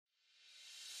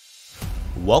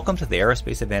Welcome to the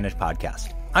Aerospace Advantage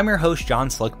podcast. I'm your host, John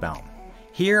Baum.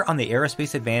 Here on the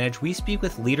Aerospace Advantage, we speak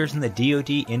with leaders in the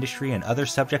DoD industry and other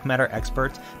subject matter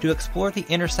experts to explore the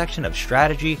intersection of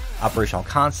strategy, operational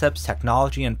concepts,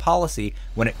 technology, and policy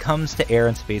when it comes to air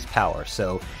and space power.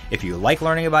 So if you like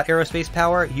learning about aerospace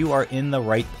power, you are in the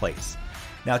right place.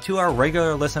 Now, to our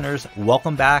regular listeners,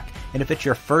 welcome back. And if it's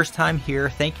your first time here,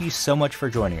 thank you so much for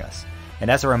joining us. And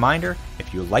as a reminder,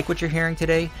 if you like what you're hearing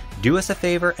today, do us a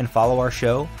favor and follow our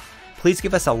show. Please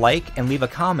give us a like and leave a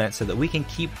comment so that we can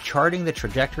keep charting the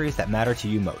trajectories that matter to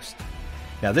you most.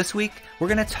 Now this week, we're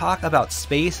going to talk about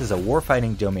space as a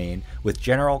warfighting domain with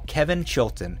General Kevin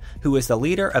Chilton, who is the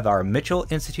leader of our Mitchell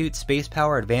Institute Space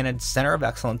Power Advantage Center of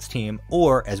Excellence team,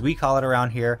 or as we call it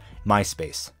around here,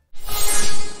 MySpace.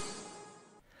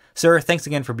 Sir, thanks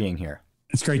again for being here.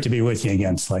 It's great to be with you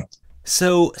again, Slay.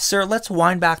 So, sir, let's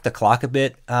wind back the clock a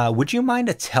bit. Would you mind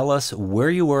to tell us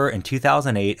where you were in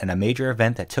 2008 and a major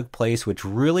event that took place which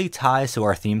really ties to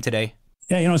our theme today?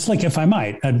 Yeah, it's like, if I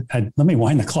might, let me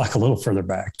wind the clock a little further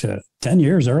back to 10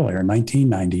 years earlier,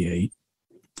 1998.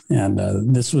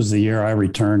 And this was the year I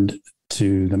returned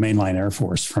to the mainline Air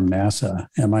Force from NASA.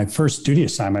 And my first duty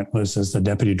assignment was as the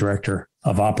Deputy Director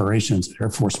of Operations at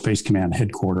Air Force Space Command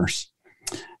Headquarters.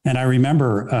 And I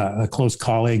remember a close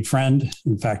colleague, friend,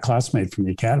 in fact, classmate from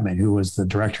the academy, who was the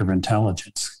Director of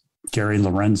Intelligence, Gary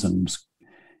Lorenzen.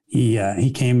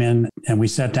 He came in and we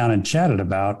sat down and chatted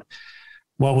about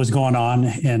what was going on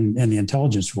in the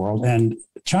intelligence world. And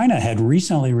China had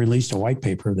recently released a white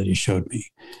paper that he showed me.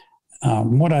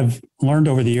 What I've learned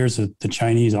over the years is that the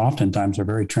Chinese oftentimes are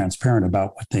very transparent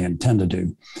about what they intend to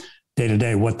do. Day to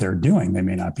day, what they're doing, they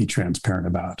may not be transparent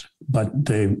about, but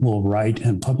they will write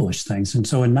and publish things. And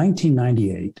so in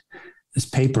 1998, this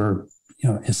paper,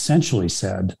 essentially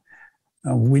said,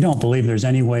 we don't believe there's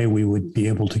any way we would be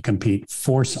able to compete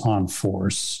force on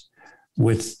force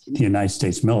with the United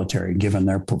States military, given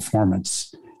their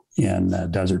performance in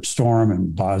Desert Storm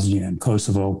and Bosnia and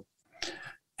Kosovo.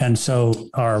 And so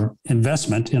our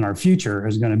investment in our future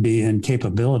is going to be in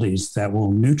capabilities that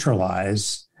will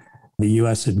neutralize the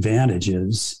U.S.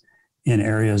 advantages in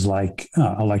areas like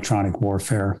electronic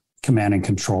warfare, command and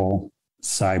control,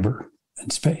 cyber,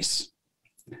 and space.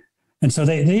 And so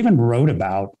they even wrote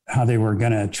about how they were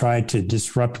going to try to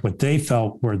disrupt what they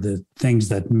felt were the things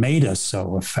that made us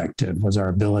so effective, was our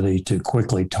ability to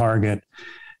quickly target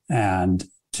and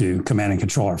to command and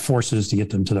control our forces, to get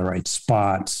them to the right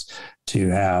spots, to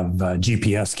have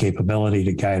GPS capability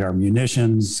to guide our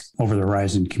munitions,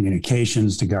 over-the-horizon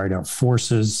communications to guide our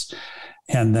forces,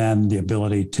 and then the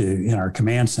ability to, in our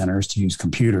command centers, to use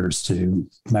computers to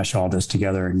mesh all this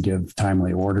together and give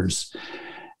timely orders.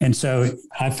 And so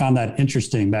I found that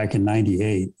interesting back in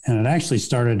 98. And it actually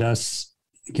started us,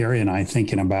 Gary and I,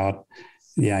 thinking about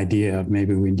the idea of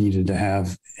maybe we needed to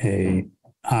have a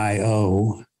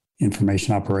IO,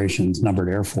 Information Operations Numbered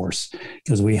Air Force,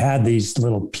 because we had these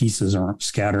little pieces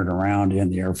scattered around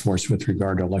in the Air Force with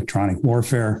regard to electronic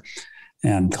warfare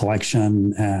and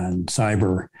collection and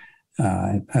cyber.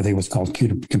 I think it was called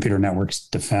Computer Networks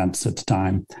Defense at the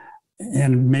time.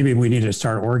 And maybe we need to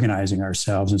start organizing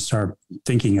ourselves and start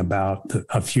thinking about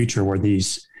a future where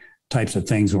these types of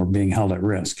things were being held at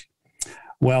risk.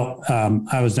 Well,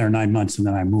 I was there 9 months and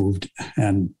then I moved.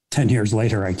 And 10 years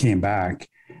later, I came back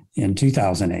in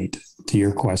 2008, to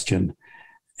your question.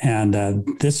 And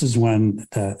this is when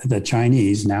the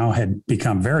Chinese now had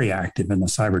become very active in the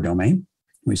cyber domain.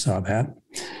 We saw that.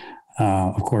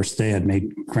 Of course, they had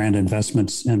made grand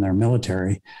investments in their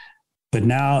military, but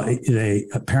now they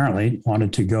apparently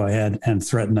wanted to go ahead and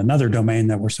threaten another domain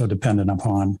that we're so dependent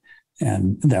upon,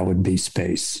 and that would be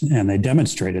space. And they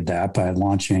demonstrated that by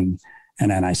launching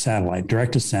an anti-satellite,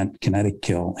 direct ascent, kinetic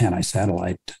kill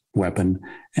anti-satellite weapon,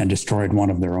 and destroyed one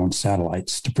of their own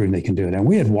satellites to prove they can do it. And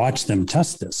we had watched them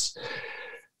test this.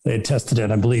 They had tested it,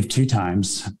 I believe, 2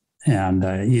 times, and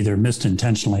either missed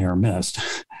intentionally or missed.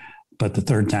 But the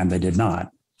third time they did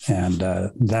not. And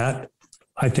that,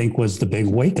 I think, was the big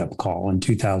wake-up call in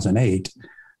 2008,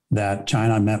 that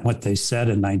China meant what they said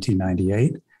in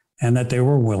 1998, and that they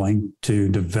were willing to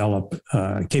develop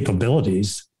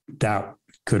capabilities that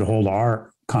could hold our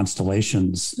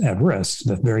constellations at risk,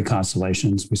 the very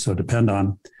constellations we so depend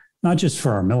on, not just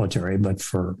for our military, but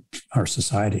for our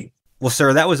society. Well,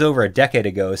 sir, that was over a decade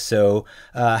ago. So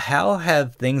how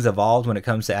have things evolved when it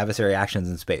comes to adversary actions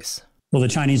in space? Well, the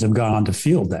Chinese have gone on to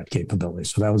field that capability.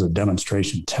 So that was a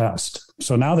demonstration test.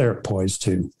 So now they're poised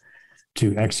to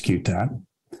execute that.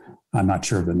 I'm not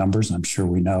sure of the numbers. I'm sure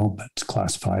we know, but it's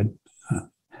classified.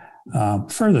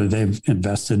 Further, they've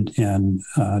invested in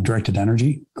directed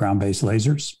energy, ground-based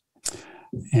lasers.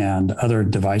 and other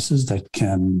devices that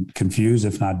can confuse,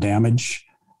 if not damage,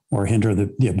 or hinder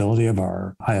the ability of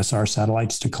our ISR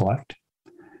satellites to collect.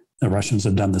 The Russians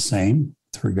have done the same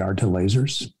with regard to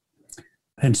lasers.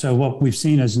 And so what we've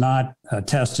seen is not a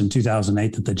test in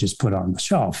 2008 that they just put on the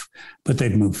shelf, but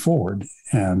they've moved forward.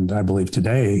 And I believe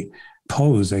today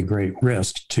pose a great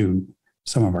risk to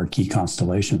some of our key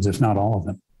constellations, if not all of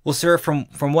them. Well, sir, from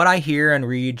what I hear and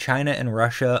read, China and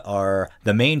Russia are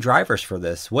the main drivers for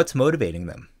this. What's motivating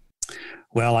them?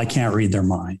 Well, I can't read their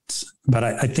minds, but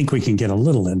I think we can get a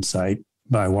little insight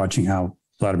by watching how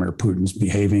Vladimir Putin's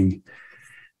behaving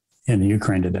in the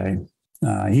Ukraine today.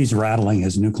 He's rattling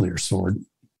his nuclear sword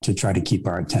to try to keep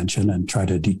our attention and try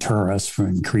to deter us from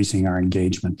increasing our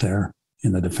engagement there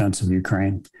in the defense of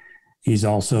Ukraine. He's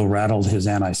also rattled his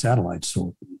anti-satellite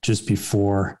sword. Just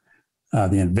before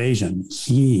the invasion,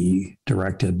 he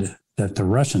directed that the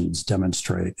Russians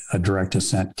demonstrate a direct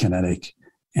ascent kinetic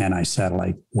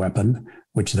anti-satellite weapon,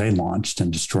 which they launched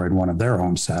and destroyed one of their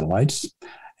own satellites.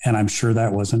 And I'm sure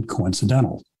that wasn't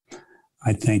coincidental.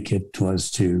 I think it was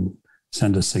to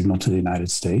send a signal to the United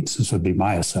States, this would be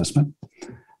my assessment,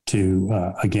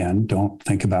 to, again, don't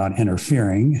think about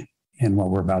interfering in what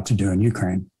we're about to do in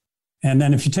Ukraine. And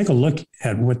then if you take a look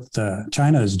at what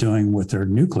China is doing with their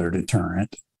nuclear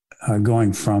deterrent,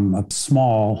 going from a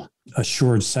small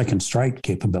assured second strike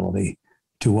capability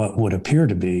to what would appear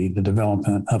to be the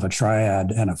development of a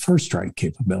triad and a first strike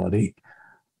capability,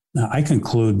 now, I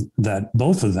conclude that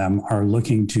both of them are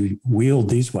looking to wield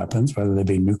these weapons, whether they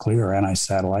be nuclear or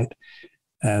anti-satellite,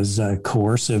 as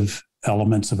coercive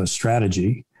elements of a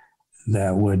strategy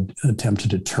that would attempt to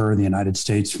deter the United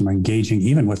States from engaging,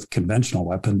 even with conventional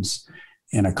weapons,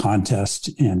 in a contest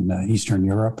in Eastern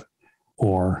Europe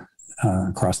or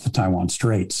across the Taiwan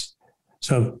Straits.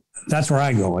 So that's where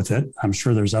I go with it. I'm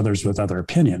sure there's others with other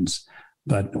opinions,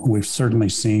 but we've certainly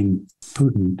seen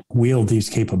Putin wield these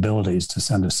capabilities to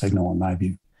send a signal, in my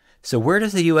view. So where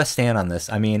does the U.S. stand on this?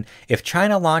 I mean, if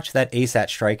China launched that ASAT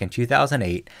strike in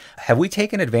 2008, have we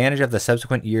taken advantage of the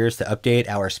subsequent years to update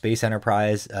our space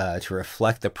enterprise to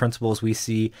reflect the principles we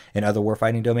see in other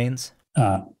warfighting domains?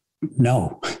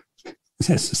 No.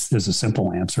 This is a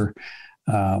simple answer.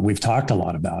 We've talked a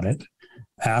lot about it.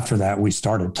 After that, we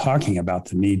started talking about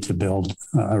the need to build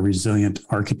a resilient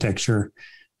architecture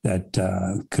that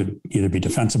could either be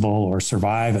defensible or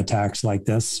survive attacks like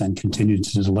this and continue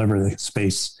to deliver the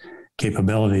space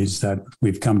capabilities that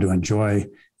we've come to enjoy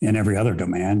in every other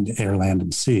domain, air, land,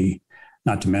 and sea,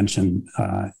 not to mention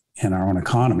in our own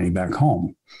economy back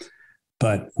home.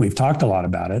 But we've talked a lot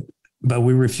about it, but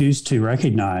we refused to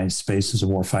recognize space as a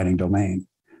warfighting domain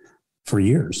for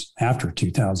years after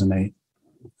 2008.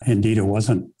 Indeed, it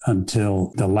wasn't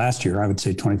until the last year, I would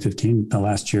say 2015, the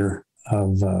last year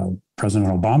of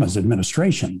President Obama's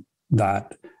administration,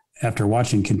 that after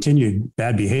watching continued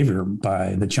bad behavior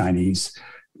by the Chinese,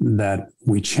 that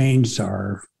we changed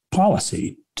our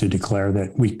policy to declare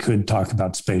that we could talk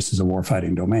about space as a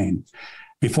warfighting domain.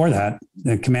 Before that,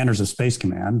 the commanders of Space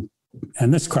Command,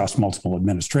 and this crossed multiple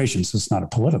administrations, it's not a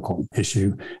political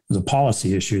issue, it was a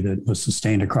policy issue that was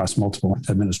sustained across multiple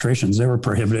administrations. They were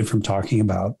prohibited from talking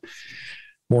about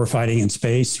warfighting in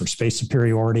space or space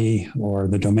superiority or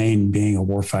the domain being a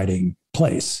warfighting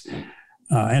place.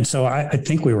 And so I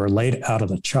think we were laid out of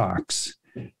the chocks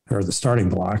or the starting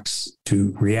blocks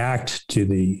to react to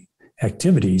the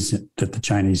activities that the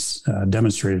Chinese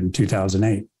demonstrated in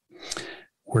 2008.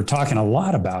 We're talking a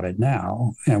lot about it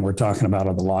now, and we're talking about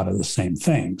a lot of the same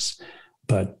things.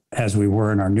 But as we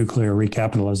were in our nuclear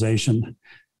recapitalization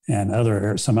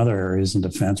and some other areas in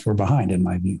defense, we're behind, in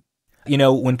my view. You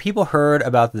know, when people heard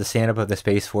about the stand-up of the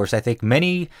Space Force, I think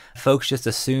many folks just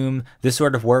assume this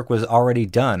sort of work was already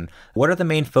done. What are the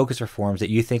main focus reforms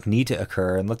that you think need to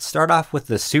occur? And let's start off with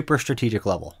the super strategic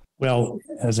level. Well,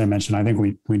 as I mentioned, I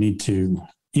think we need to,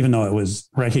 even though it was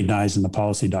recognized in the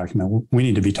policy document, we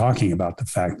need to be talking about the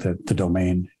fact that the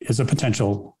domain is a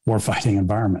potential warfighting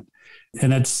environment.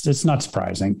 And it's not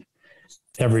surprising.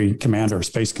 Every commander or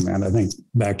space command, I think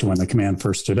back to when the command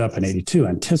first stood up in 82,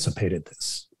 anticipated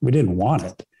this. We didn't want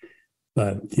it,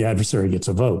 but the adversary gets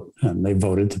a vote, and they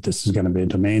voted that this is going to be a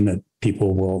domain that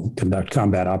people will conduct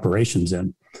combat operations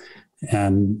in.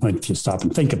 And if you stop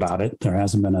and think about it, there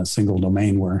hasn't been a single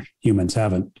domain where humans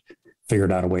haven't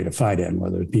figured out a way to fight in,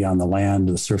 whether it be on the land,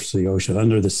 the surface of the ocean,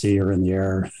 under the sea, or in the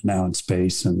air, now in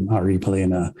space, and arguably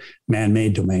in a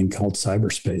man-made domain called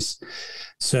cyberspace.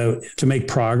 So to make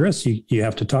progress, you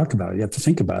have to talk about it. You have to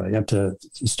think about it. You have to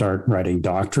start writing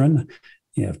doctrine.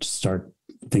 You have to start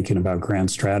thinking about grand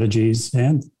strategies.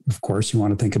 And of course, you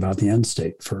want to think about the end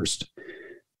state first.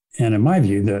 And in my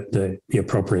view, the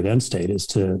appropriate end state is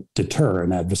to deter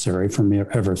an adversary from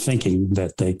ever thinking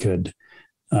that they could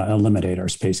eliminate our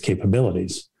space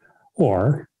capabilities.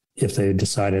 Or if they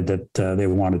decided that they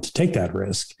wanted to take that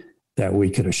risk, that we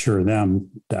could assure them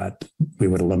that we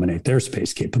would eliminate their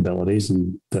space capabilities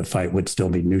and the fight would still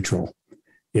be neutral,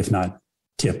 if not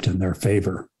tipped in their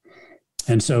favor.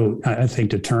 And so I think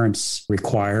deterrence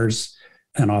requires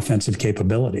an offensive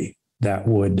capability that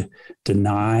would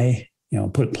deny,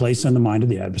 place in the mind of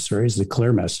the adversaries the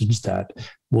clear message that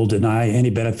will deny any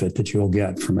benefit that you'll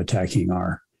get from attacking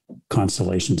our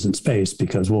constellations in space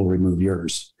because we'll remove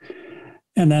yours.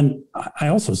 And then I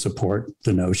also support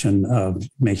the notion of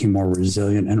making more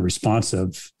resilient and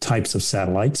responsive types of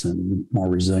satellites and more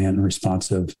resilient and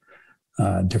responsive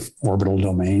orbital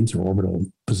domains or orbital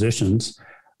positions.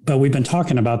 But we've been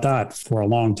talking about that for a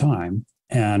long time,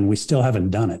 and we still haven't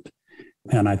done it.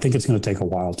 And I think it's going to take a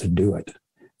while to do it,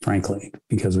 frankly,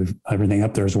 because everything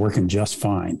up there is working just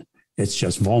fine. It's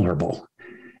just vulnerable.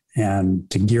 And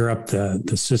to gear up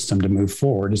the system to move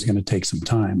forward is going to take some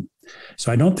time.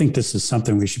 So I don't think this is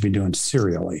something we should be doing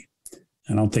serially.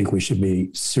 I don't think we should be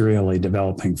serially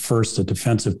developing first a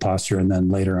defensive posture and then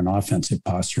later an offensive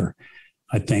posture.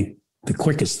 I think the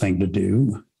quickest thing to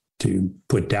do to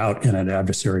put doubt in an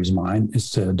adversary's mind is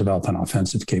to develop an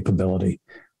offensive capability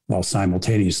while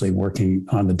simultaneously working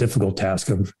on the difficult task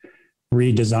of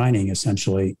redesigning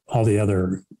essentially all the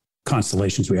other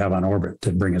constellations we have on orbit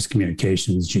to bring us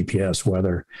communications, GPS,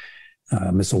 weather,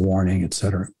 missile warning, et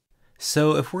cetera.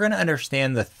 So if we're going to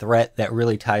understand the threat that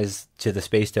really ties to the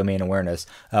space domain awareness,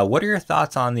 what are your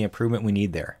thoughts on the improvement we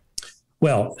need there?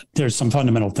 Well, there's some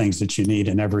fundamental things that you need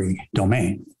in every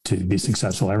domain to be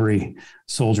successful. Every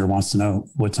soldier wants to know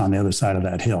what's on the other side of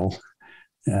that hill.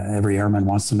 Every airman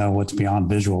wants to know what's beyond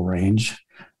visual range,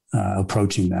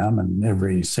 approaching them. And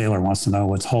every sailor wants to know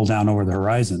what's hull down over the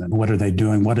horizon and what are they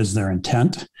doing? What is their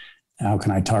intent? How can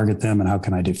I target them and how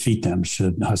can I defeat them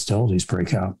should hostilities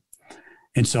break out?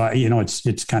 And so,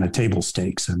 it's kind of table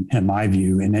stakes in my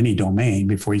view in any domain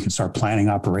before you can start planning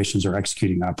operations or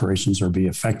executing operations or be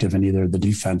effective in either the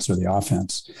defense or the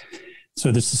offense. So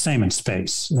it's the same in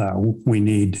space. We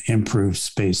need improved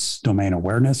space domain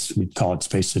awareness. We call it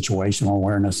space situational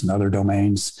awareness in other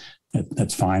domains.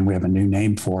 That's fine. We have a new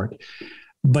name for it.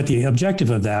 But the objective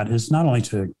of that is not only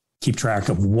to keep track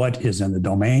of what is in the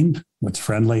domain, what's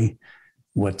friendly,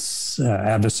 what's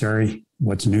adversary,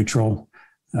 what's neutral,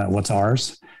 what's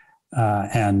ours,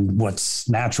 and what's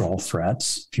natural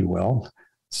threats, if you will.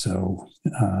 So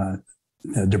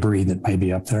debris that may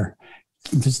be up there.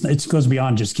 It goes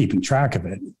beyond just keeping track of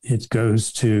it. It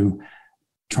goes to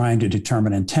trying to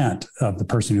determine intent of the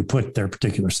person who put their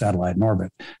particular satellite in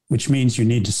orbit, which means you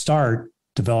need to start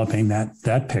developing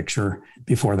that picture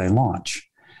before they launch.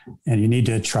 And you need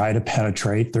to try to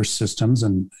penetrate their systems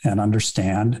and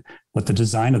understand what the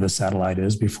design of the satellite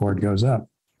is before it goes up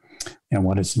and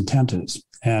what its intent is.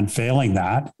 And failing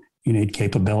that, you need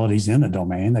capabilities in the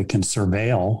domain that can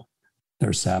surveil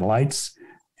their satellites.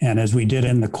 And as we did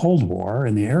in the Cold War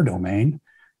in the air domain,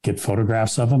 get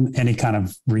photographs of them, any kind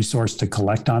of resource to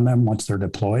collect on them once they're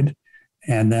deployed,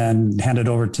 and then hand it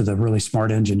over to the really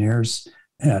smart engineers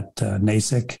at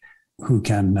NASIC who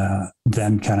can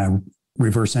then kind of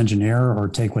reverse engineer or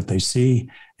take what they see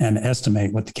and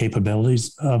estimate what the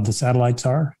capabilities of the satellites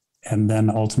are, and then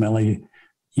ultimately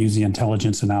use the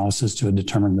intelligence analysis to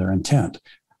determine their intent.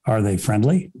 Are they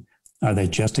friendly? Are they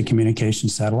just a communication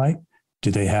satellite?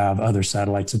 Do they have other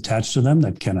satellites attached to them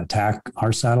that can attack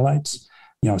our satellites?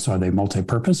 So are they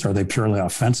multi-purpose? Are they purely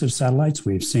offensive satellites?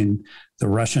 We've seen the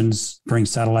Russians bring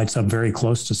satellites up very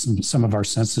close to some of our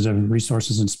sensitive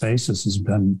resources in space. This has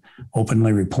been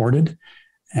openly reported,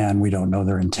 and we don't know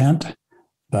their intent,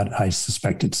 but I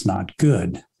suspect it's not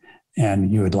good.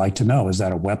 And you would like to know, is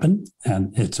that a weapon?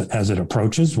 And as it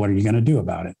approaches, what are you going to do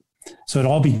about it? So it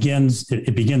all begins,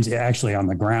 it begins actually on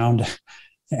the ground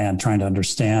and trying to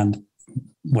understand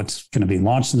what's going to be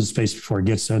launched into space before it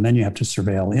gets there. And then you have to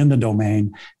surveil in the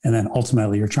domain. And then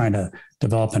ultimately you're trying to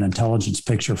develop an intelligence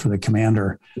picture for the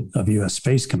commander of U.S.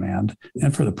 Space Command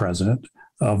and for the president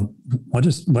of what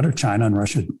are China and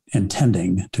Russia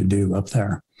intending to do up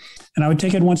there. And I would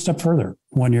take it one step further.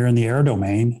 When you're in the air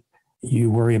domain,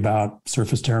 you worry about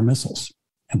surface-to-air missiles,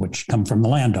 which come from the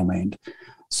land domain.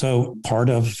 So part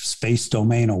of space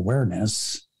domain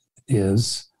awareness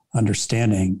is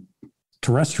understanding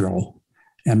terrestrial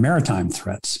and maritime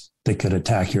threats that could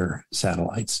attack your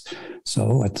satellites.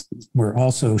 So we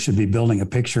also should be building a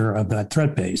picture of that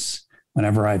threat base.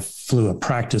 Whenever I flew a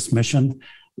practice mission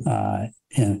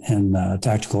in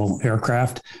tactical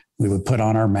aircraft, we would put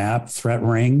on our map threat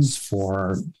rings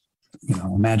for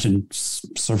imagine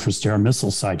surface-to-air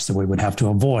missile sites that we would have to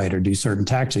avoid or do certain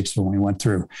tactics when we went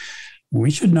through.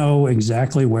 We should know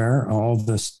exactly where all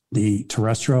the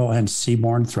terrestrial and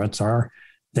seaborne threats are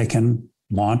that can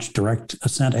launch direct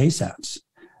ascent ASATs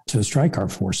to strike our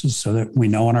forces so that we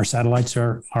know when our satellites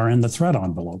are in the threat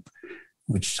envelope,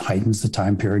 which heightens the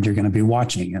time period you're going to be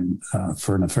watching and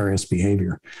for nefarious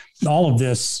behavior. All of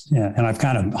this, and I've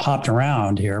kind of hopped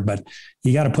around here, but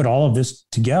you got to put all of this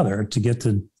together to get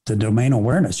the domain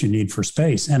awareness you need for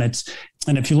space. And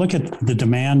if you look at the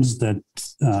demands that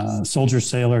soldiers,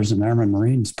 sailors, and airmen,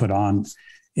 Marines put on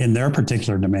in their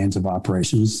particular domains of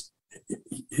operations,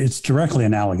 it's directly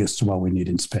analogous to what we need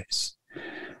in space.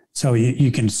 So you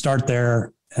can start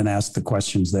there and ask the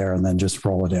questions there and then just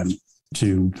roll it in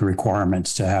to the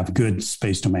requirements to have good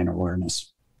space domain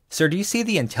awareness. Sir, do you see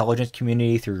the intelligence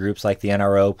community through groups like the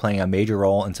NRO playing a major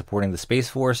role in supporting the Space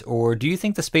Force, or do you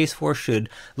think the Space Force should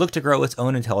look to grow its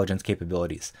own intelligence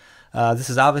capabilities? This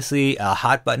is obviously a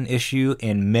hot button issue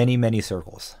in many, many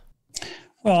circles.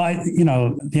 Well,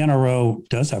 the NRO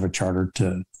does have a charter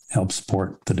to help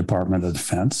support the Department of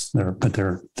Defense, but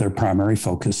their primary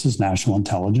focus is national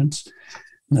intelligence.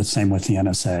 The same with the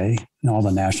NSA and all the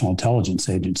national intelligence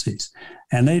agencies.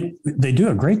 And they do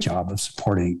a great job of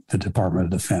supporting the Department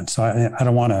of Defense. So I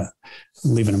don't want to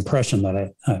leave an impression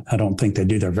that I don't think they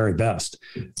do their very best.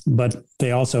 But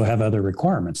they also have other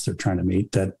requirements they're trying to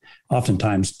meet that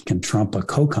oftentimes can trump a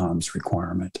COCOM's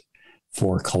requirement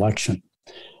for collection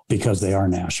because they are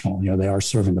national. They are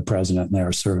serving the president and they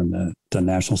are serving the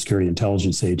national security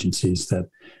intelligence agencies that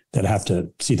have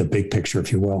to see the big picture,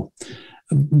 if you will.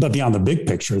 But beyond the big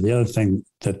picture, the other thing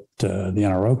that the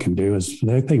NRO can do is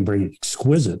they can bring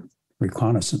exquisite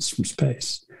reconnaissance from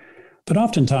space. But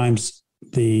oftentimes,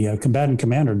 the combatant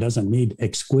commander doesn't need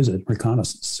exquisite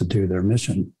reconnaissance to do their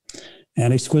mission.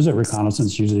 And exquisite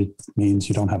reconnaissance usually means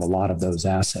you don't have a lot of those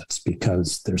assets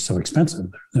because they're so expensive.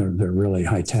 They're really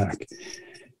high tech.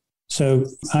 So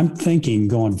I'm thinking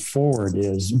going forward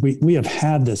is we have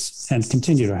had this and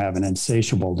continue to have an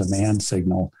insatiable demand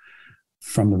signal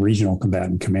from the regional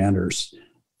combatant commanders,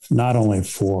 not only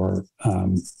for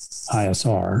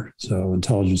ISR, so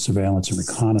intelligence, surveillance, and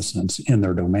reconnaissance in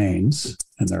their domains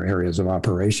and their areas of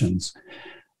operations,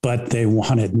 but they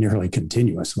want it nearly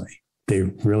continuously. They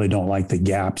really don't like the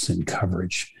gaps in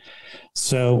coverage.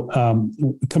 So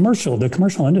the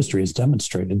commercial industry has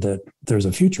demonstrated that there's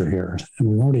a future here, and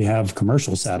we already have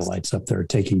commercial satellites up there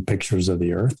taking pictures of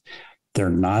the Earth. They're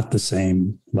not the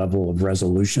same level of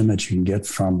resolution that you can get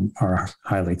from our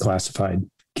highly classified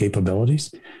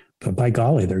capabilities, but by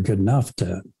golly, they're good enough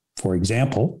to, for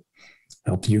example,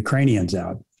 help the Ukrainians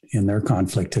out in their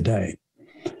conflict today.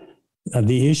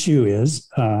 The issue is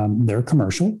they're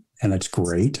commercial, and it's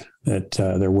great that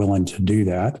they're willing to do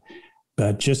that.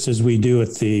 But just as we do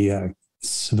with the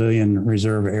Civilian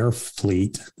Reserve Air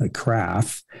Fleet, the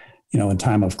CRAF, in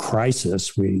time of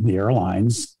crisis, the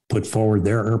airlines put forward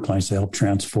their airplanes to help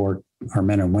transport our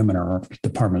men and women, our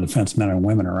Department of Defense men and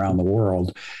women around the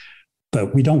world.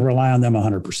 But we don't rely on them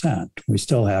 100%. We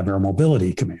still have Air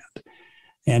Mobility Command.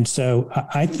 And so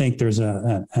I think there's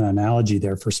an analogy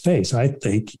there for space. I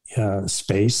think the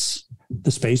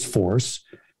Space Force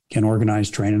can organize,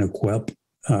 train, and equip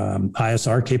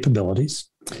ISR capabilities.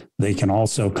 They can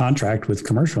also contract with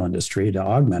commercial industry to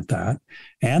augment that,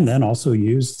 and then also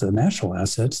use the national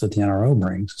assets that the NRO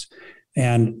brings.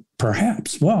 And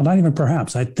perhaps, well, not even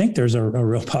perhaps, I think there's a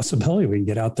real possibility we can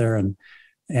get out there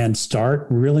and start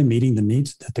really meeting the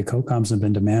needs that the COCOMs have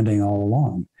been demanding all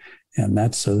along. And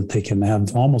that's so that they can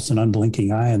have almost an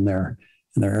unblinking eye in their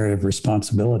area of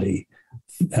responsibility,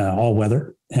 all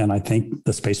weather. And I think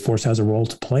the Space Force has a role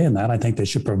to play in that. I think they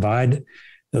should provide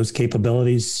those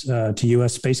capabilities to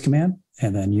U.S. Space Command,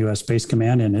 and then U.S. Space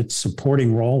Command in its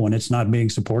supporting role when it's not being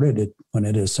supported, when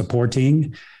it is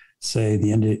supporting, say,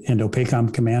 the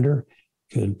Indo-PACOM commander,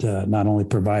 could not only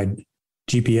provide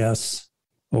GPS,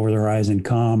 over-the-horizon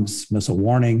comms, missile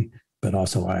warning, but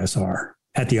also ISR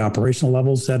at the operational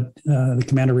levels that the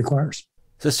commander requires.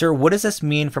 So, sir, what does this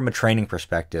mean from a training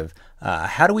perspective?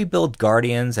 How do we build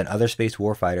Guardians and other space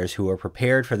warfighters who are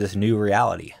prepared for this new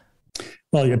reality?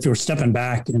 Well, if you're stepping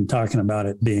back and talking about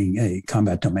it being a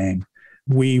combat domain,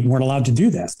 we weren't allowed to do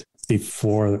that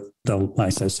before,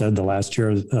 like I said, the last year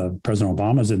of President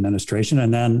Obama's administration.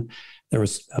 And then there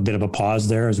was a bit of a pause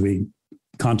there as we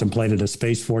contemplated a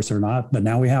Space Force or not, but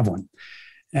now we have one.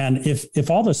 And if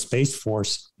all the Space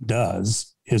Force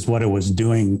does is what it was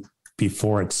doing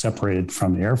before it separated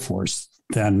from the Air Force,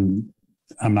 then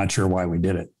I'm not sure why we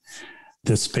did it.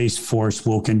 The Space Force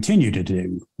will continue to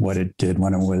do what it did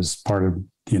when it was part of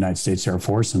the United States Air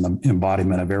Force and the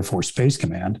embodiment of Air Force Space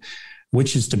Command,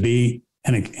 which is to be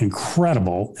an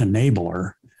incredible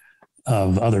enabler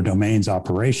of other domains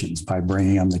operations by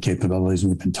bringing them the capabilities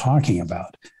we've been talking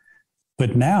about.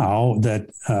 But now that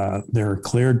they're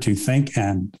cleared to think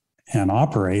and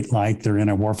operate like they're in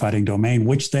a warfighting domain,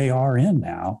 which they are in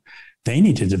now, they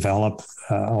need to develop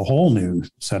a whole new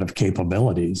set of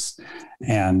capabilities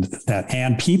and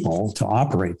people to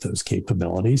operate those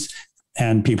capabilities,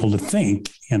 and people to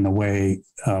think in the way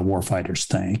warfighters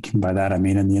think. And by that, I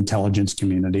mean in the intelligence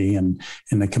community and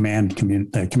in the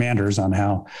commanders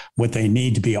on what they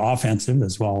need to be offensive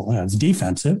as well as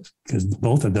defensive, because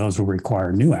both of those will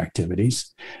require new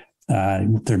activities.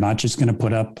 They're not just going to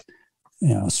put up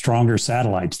stronger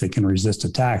satellites that can resist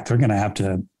attack. They're going to have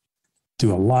to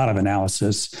do a lot of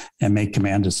analysis and make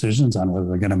command decisions on whether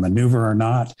they're going to maneuver or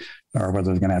not, or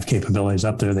whether they're going to have capabilities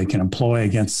up there they can employ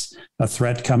against a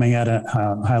threat coming at a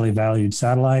highly valued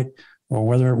satellite,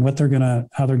 or how they're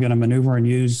going to maneuver and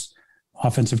use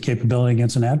offensive capability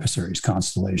against an adversary's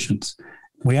constellations.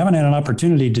 We haven't had an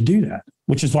opportunity to do that,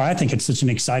 which is why I think it's such an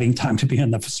exciting time to be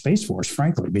in the Space Force,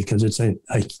 frankly, because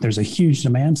there's a huge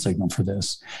demand signal for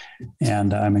this.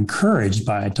 And I'm encouraged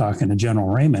by talking to General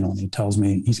Raymond when he tells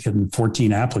me he's getting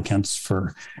 14 applicants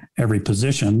for every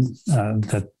position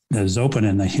that is open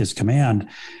in his command,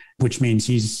 which means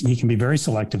he can be very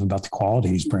selective about the quality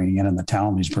he's bringing in and the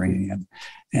talent he's bringing in.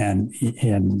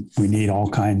 And we need all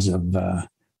kinds of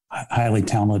highly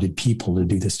talented people to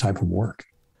do this type of work.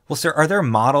 Well, sir, are there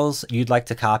models you'd like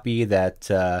to copy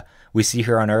that we see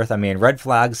here on Earth? I mean, red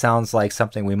flag sounds like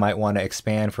something we might want to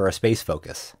expand for a space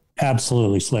focus.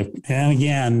 Absolutely, Slick. And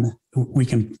again, we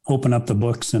can open up the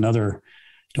books and other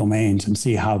domains and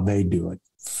see how they do it.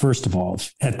 First of all,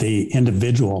 at the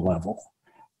individual level,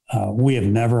 we've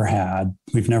never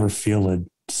fielded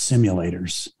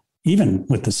simulators. Even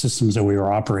with the systems that we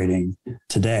were operating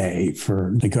today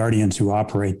for the Guardians who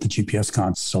operate the GPS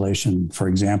constellation, for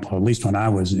example, at least when I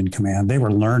was in command, they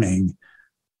were learning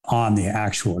on the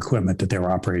actual equipment that they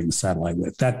were operating the satellite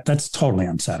with. That's totally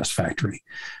unsatisfactory.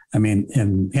 I mean,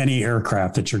 in any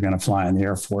aircraft that you're going to fly in the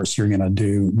Air Force, you're going to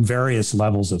do various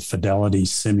levels of fidelity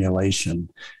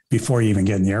simulation before you even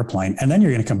get in the airplane. And then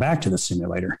you're going to come back to the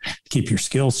simulator to keep your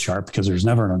skills sharp, because there's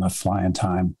never enough flying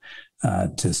time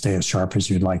to stay as sharp as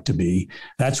you'd like to be.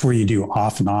 That's where you do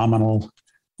off-nominal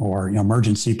or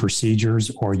emergency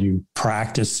procedures, or you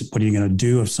practice what are you going to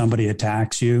do if somebody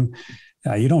attacks you.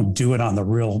 You don't do it on the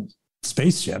real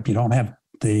spaceship. You don't have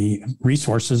the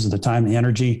resources, the time, the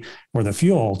energy, or the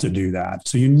fuel to do that.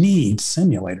 So you need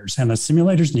simulators, and the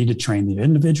simulators need to train the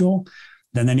individual,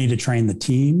 then they need to train the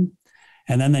team,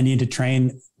 and then they need to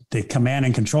train the command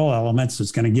and control elements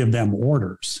that's going to give them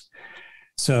orders.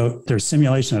 So there's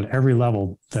simulation at every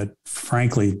level that,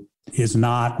 frankly, is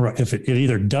not, if it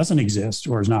either doesn't exist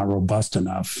or is not robust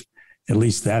enough. At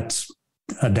least that's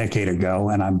a decade ago,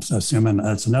 and I'm assuming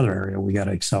that's another area we got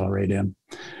to accelerate in.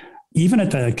 Even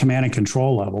at the command and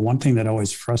control level, one thing that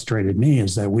always frustrated me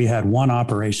is that we had one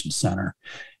operations center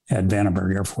at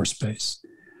Vandenberg Air Force Base.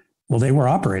 Well, they were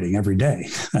operating every day.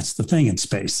 That's the thing in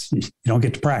space. You don't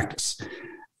get to practice,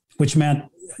 which meant,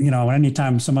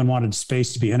 anytime someone wanted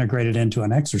space to be integrated into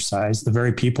an exercise, the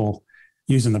very people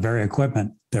using the very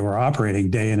equipment that were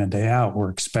operating day in and day out were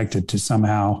expected to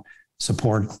somehow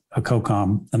support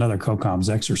another COCOM's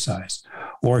exercise.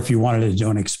 Or if you wanted to do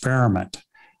an experiment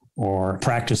or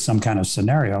practice some kind of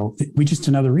scenario, we just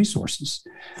didn't have the resources.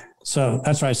 So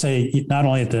that's why I say not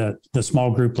only at the small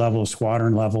group level,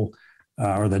 squadron level,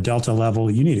 or the Delta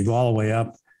level, you need to go all the way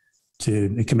up to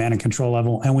the command and control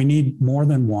level. And we need more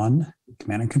than one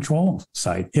command and control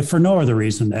site, if for no other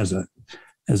reason as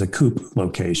a COOP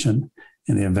location.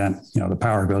 In the event, the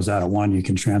power goes out of one, you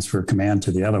can transfer command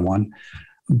to the other one,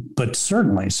 but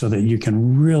certainly so that you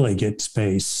can really get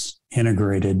space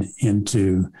integrated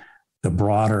into the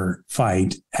broader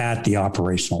fight at the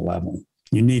operational level.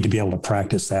 You need to be able to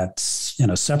practice that in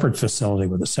a separate facility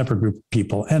with a separate group of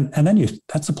people. And then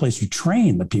that's the place you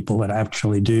train the people that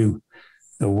actually do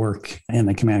the work in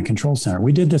the command and control center.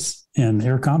 We did this in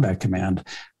Air Combat Command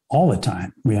all the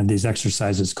time. We had these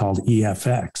exercises called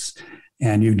EFX,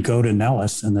 and you'd go to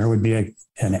Nellis and there would be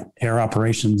an air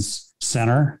operations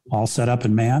center all set up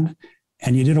and manned,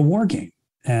 and you did a war game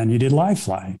and you did live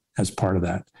fly as part of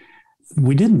that.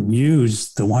 We didn't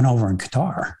use the one over in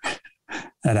Qatar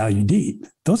at Al Udeid.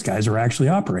 Those guys are actually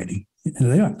operating.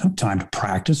 They don't have time to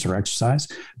practice or exercise.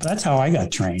 But that's how I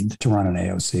got trained to run an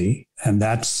AOC. And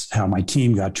that's how my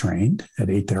team got trained at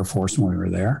 8th Air Force when we were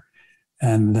there.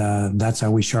 And that's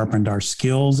how we sharpened our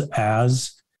skills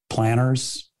as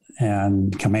planners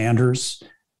and commanders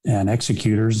and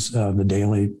executors of the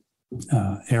daily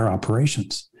air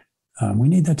operations. We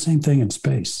need that same thing in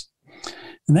space.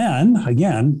 And then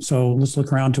again, so let's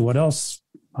look around to what else.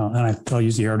 And I'll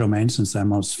use the air domain since I'm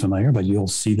most familiar, but you'll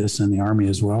see this in the Army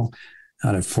as well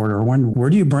out at Fort Irwin. Where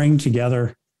do you bring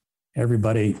together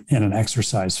everybody in an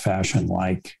exercise fashion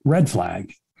like Red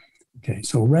Flag? Okay,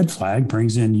 so Red Flag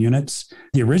brings in units.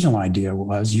 The original idea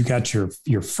was you got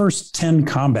your first 10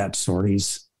 combat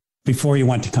sorties before you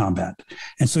went to combat.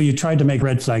 And so you tried to make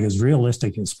Red Flag as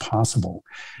realistic as possible.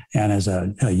 And as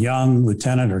a young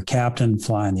lieutenant or captain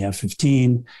flying the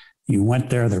F-15, you went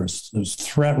there. There was those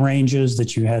threat ranges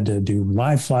that you had to do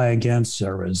live fly against.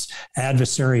 There was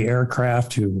adversary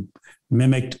aircraft who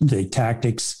mimicked the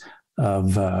tactics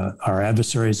of our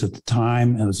adversaries at the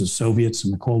time. It was the Soviets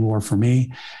in the Cold War for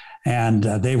me. And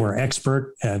they were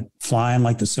expert at flying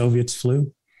like the Soviets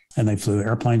flew. And they flew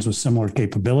airplanes with similar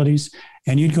capabilities.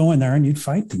 And you'd go in there and you'd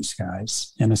fight these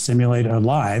guys in a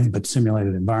live but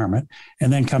simulated environment,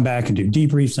 and then come back and do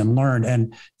debriefs and learn.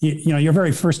 And your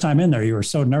very first time in there, you were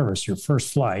so nervous, your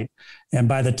first flight. And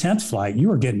by the 10th flight, you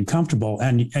were getting comfortable,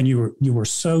 and you were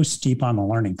so steep on the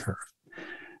learning curve.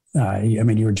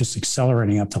 You were just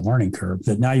accelerating up the learning curve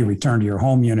that now you returned to your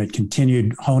home unit,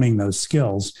 continued honing those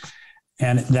skills.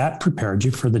 And that prepared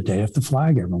you for the day if the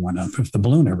flag ever went up, if the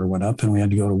balloon ever went up and we had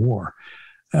to go to war.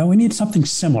 We need something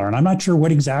similar. And I'm not sure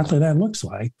what exactly that looks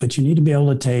like, but you need to be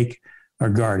able to take our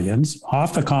Guardians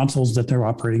off the consoles that they're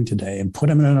operating today and put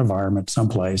them in an environment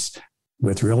someplace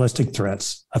with realistic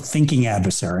threats, a thinking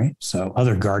adversary. So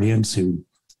other Guardians who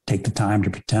take the time to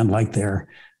pretend like they're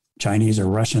Chinese or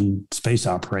Russian space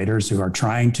operators who are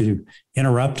trying to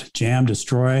interrupt, jam,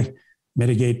 destroy,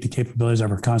 mitigate the capabilities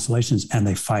of our constellations, and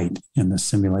they fight in this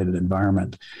simulated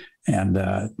environment. And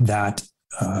that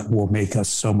will make us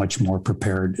so much more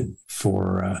prepared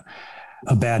for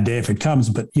a bad day if it comes.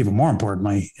 But even more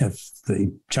importantly, if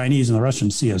the Chinese and the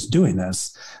Russians see us doing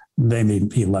this, they may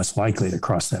be less likely to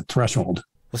cross that threshold.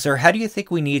 Well, sir, how do you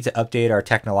think we need to update our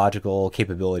technological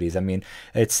capabilities? I mean,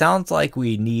 it sounds like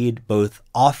we need both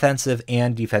offensive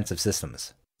and defensive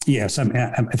systems. Yes,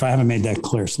 if I haven't made that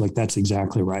clear, so that's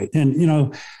exactly right.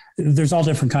 And, there's all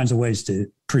different kinds of ways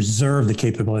to preserve the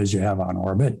capabilities you have on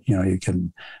orbit. You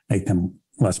can make them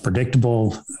less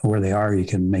predictable where they are. You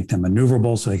can make them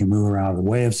maneuverable so they can move around the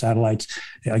way of satellites.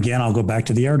 Again, I'll go back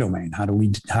to the air domain. How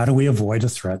do we avoid a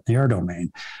threat in the air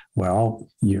domain? Well,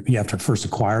 you have to first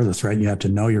acquire the threat. You have to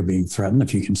know you're being threatened.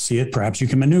 If you can see it, perhaps you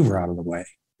can maneuver out of the way.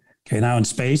 Okay, now in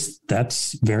space,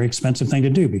 that's a very expensive thing to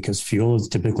do because fuel is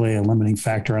typically a limiting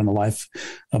factor on the life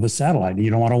of a satellite. You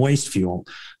don't want to waste fuel.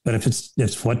 But if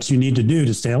it's what you need to do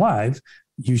to stay alive,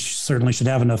 you certainly should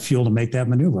have enough fuel to make that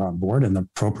maneuver on board and the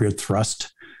appropriate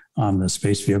thrust on the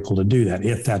space vehicle to do that,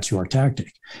 if that's your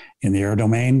tactic. In the air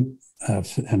domain,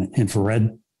 if an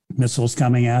infrared missile is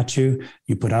coming at you,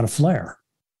 you put out a flare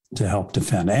to help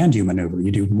defend, and you maneuver.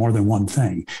 You do more than one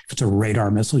thing. If it's a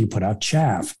radar missile, you put out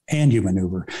chaff and you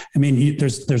maneuver. I mean,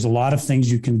 there's a lot of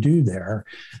things you can do there,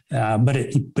 but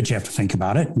you have to think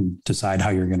about it and decide how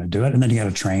you're going to do it, and then you got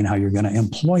to train how you're going to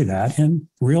employ that in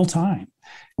real time.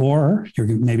 Or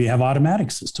maybe have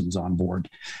automatic systems on board.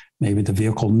 Maybe the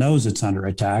vehicle knows it's under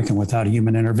attack, and without a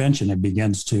human intervention, it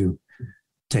begins to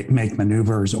make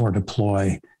maneuvers or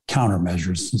deploy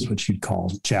countermeasures, is what you'd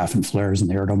call chaff and flares in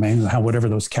the air domain, whatever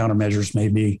those countermeasures may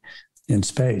be in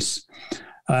space.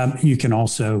 You can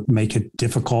also make it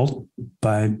difficult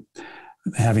by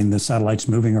having the satellites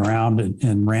moving around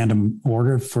in random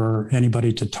order for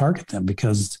anybody to target them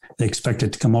because they expect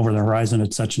it to come over the horizon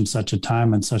at such and such a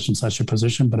time and such a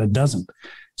position, but it doesn't.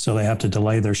 So they have to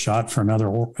delay their shot for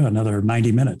another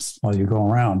 90 minutes while you go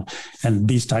around. And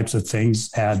these types of things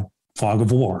add fog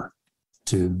of war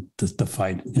to the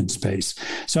fight in space.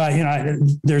 So,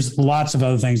 there's lots of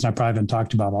other things. I probably haven't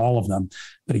talked about all of them.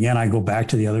 But again, I go back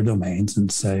to the other domains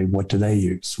and say, what do they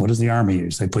use? What does the Army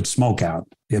use? They put smoke out.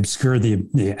 They obscure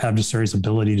the adversary's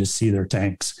ability to see their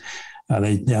tanks.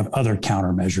 They have other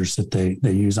countermeasures that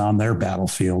they use on their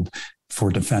battlefield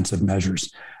for defensive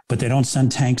measures. But they don't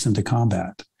send tanks into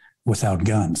combat without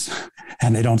guns.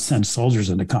 And they don't send soldiers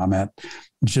into combat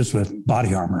just with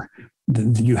body armor.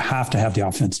 You have to have the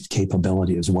offensive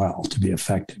capability as well to be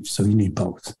effective. So you need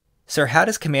both. Sir, how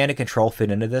does command and control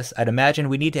fit into this? I'd imagine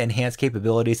we need to enhance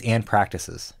capabilities and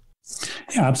practices.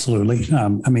 Yeah, absolutely.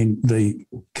 The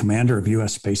commander of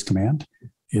U.S. Space Command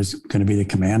is going to be the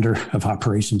commander of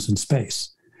operations in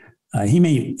space. He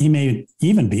may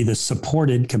even be the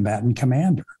supported combatant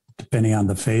commander, depending on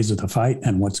the phase of the fight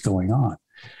and what's going on.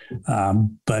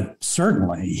 But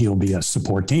certainly he'll be a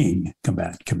supporting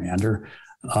combatant commander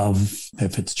of,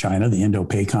 if it's China, the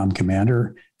Indo-PACOM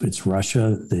commander, if it's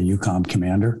Russia, the EUCOM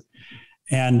commander.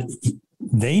 And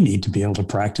they need to be able to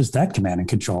practice that command and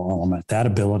control element, that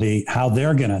ability, how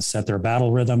they're going to set their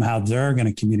battle rhythm, how they're going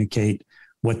to communicate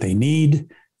what they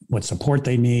need, what support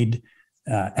they need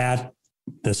at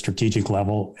the strategic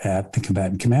level, at the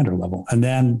combatant commander level. And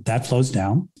then that flows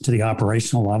down to the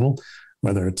operational level,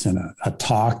 whether it's in a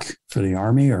TOC for the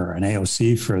Army or an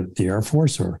AOC for the Air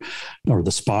Force or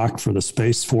the SPOC for the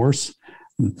Space Force,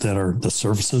 that are the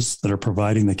services that are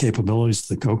providing the capabilities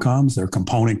to the COCOMs, their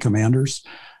component commanders.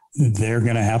 They're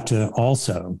going to have to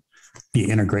also be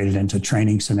integrated into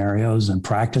training scenarios and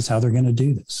practice how they're going to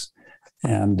do this.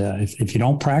 And if you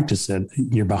don't practice it,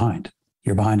 you're behind.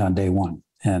 You're behind on day one.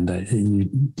 And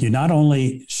you not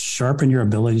only sharpen your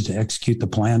ability to execute the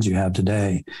plans you have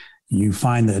today, you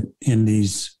find that in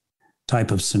these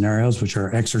type of scenarios, which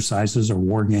are exercises or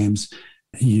war games,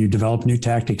 you develop new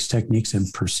tactics, techniques,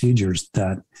 and procedures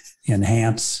that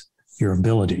enhance your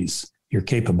abilities, your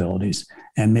capabilities,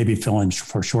 and maybe fill in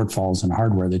for shortfalls in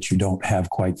hardware that you don't have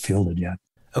quite fielded yet.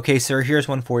 Okay, sir, here's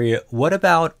one for you. What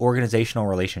about organizational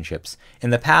relationships?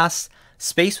 In the past,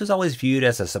 space was always viewed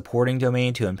as a supporting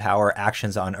domain to empower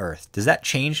actions on Earth. Does that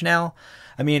change now?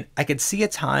 I mean, I could see a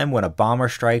time when a bomber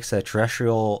strikes a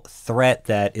terrestrial threat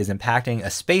that is impacting a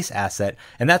space asset,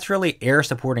 and that's really air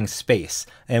supporting space.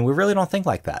 And we really don't think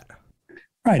like that.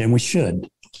 Right, and we should.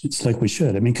 It's like we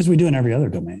should. I mean, because we do in every other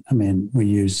domain. I mean, we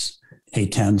use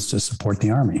A-10s to support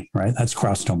the Army, right? That's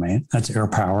cross-domain. That's air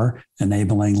power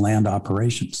enabling land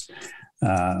operations.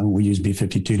 We use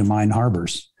B-52 to mine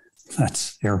harbors.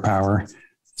 That's air power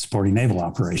supporting naval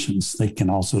operations. They can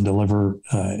also deliver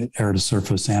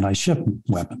air-to-surface anti-ship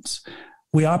weapons.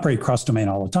 We operate cross-domain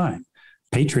all the time.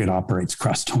 Patriot operates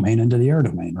cross-domain into the air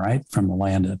domain, right? From the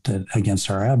land against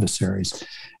our adversaries.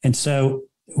 And so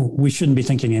we shouldn't be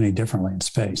thinking any differently in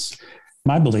space.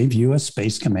 I believe U.S.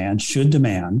 Space Command should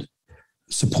demand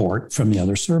support from the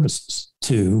other services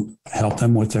to help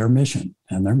them with their mission.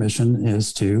 And their mission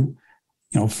is to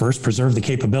first preserve the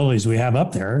capabilities we have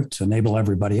up there to enable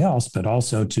everybody else, but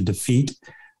also to defeat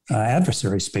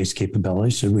adversary space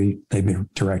capabilities should they be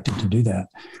directed to do that.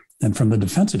 And from the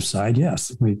defensive side,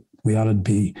 yes, we ought to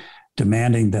be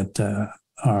demanding that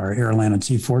our air, land, and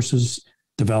sea forces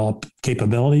develop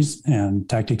capabilities and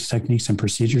tactics, techniques, and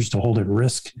procedures to hold at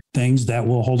risk things that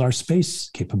will hold our space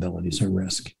capabilities at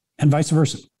risk. And vice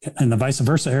versa. In the vice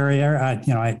versa area,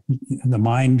 the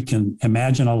mind can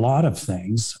imagine a lot of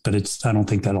things, but I don't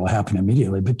think that'll happen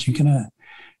immediately. But you can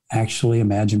actually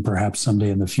imagine perhaps someday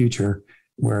in the future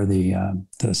where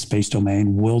the space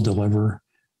domain will deliver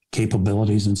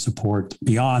capabilities and support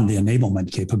beyond the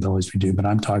enablement capabilities we do. But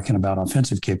I'm talking about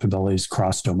offensive capabilities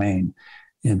cross-domain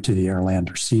into the air, land,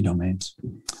 or sea domains.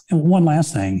 And one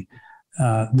last thing,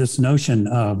 this notion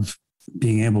of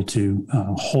being able to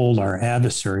hold our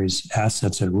adversaries'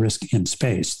 assets at risk in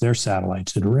space, their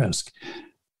satellites at risk.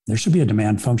 There should be a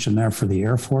demand function there for the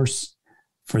Air Force,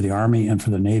 for the Army, and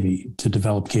for the Navy to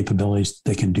develop capabilities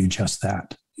that can do just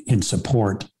that in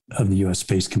support of the U.S.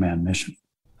 Space Command mission.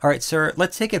 All right, sir,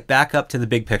 let's take it back up to the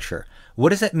big picture. What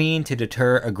does it mean to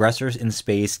deter aggressors in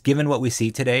space, given what we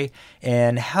see today?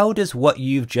 And how does what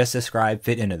you've just described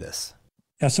fit into this?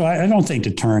 Yeah, so I don't think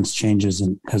deterrence changes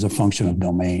as a function of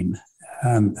domain.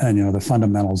 And the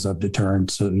fundamentals of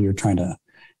deterrence, so you're trying to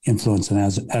influence an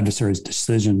adversary's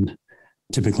decision,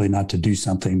 typically not to do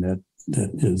something that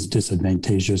is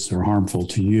disadvantageous or harmful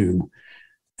to you.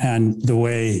 And the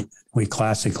way we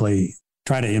classically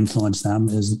try to influence them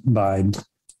is by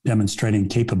demonstrating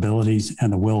capabilities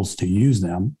and the wills to use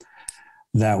them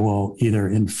that will either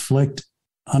inflict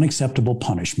unacceptable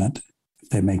punishment if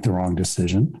they make the wrong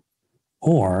decision,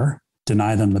 or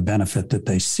deny them the benefit that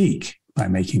they seek by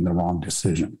making the wrong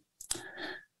decision.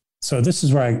 So this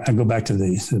is where I go back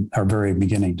to our very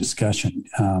beginning discussion.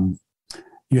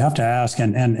 You have to ask,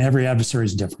 and every adversary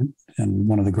is different. And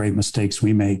one of the great mistakes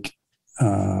we make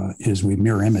is we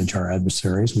mirror image our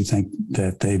adversaries. We think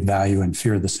that they value and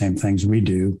fear the same things we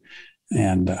do.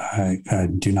 And I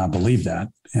do not believe that.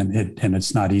 And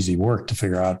it's not easy work to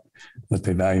figure out what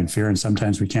they value and fear. And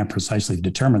sometimes we can't precisely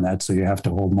determine that. So you have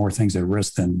to hold more things at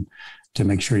risk than to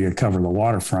make sure you cover the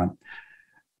waterfront.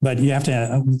 But you have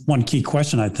to, one key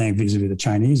question, I think, vis-a-vis the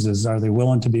Chinese is, are they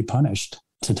willing to be punished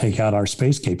to take out our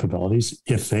space capabilities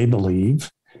if they believe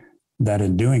that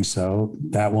in doing so,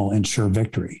 that will ensure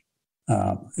victory?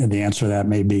 And the answer to that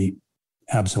may be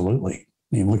absolutely.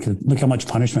 I mean, look how much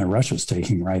punishment Russia's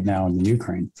taking right now in the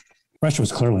Ukraine. Russia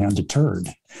was clearly undeterred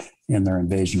in their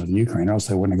invasion of the Ukraine, or else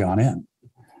they wouldn't have gone in.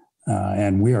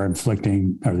 And we are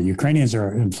inflicting, or the Ukrainians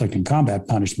are inflicting combat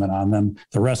punishment on them.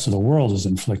 The rest of the world is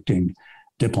inflicting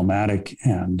diplomatic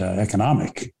and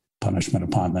economic punishment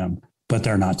upon them, but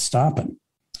they're not stopping.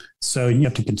 So you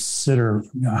have to consider,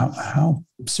 how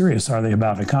serious are they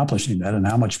about accomplishing that, and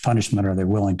how much punishment are they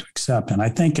willing to accept? And I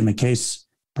think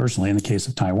personally, in the case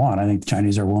of Taiwan, I think the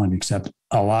Chinese are willing to accept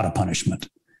a lot of punishment.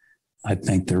 I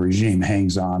think the regime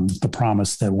hangs on the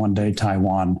promise that one day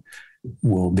Taiwan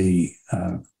will be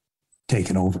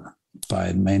taken over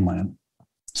by the mainland.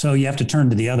 So you have to turn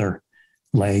to the other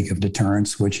leg of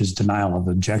deterrence, which is denial of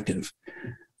objective,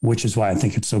 which is why I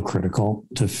think it's so critical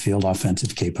to field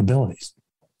offensive capabilities.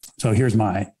 So here's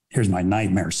my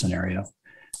nightmare scenario.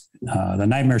 The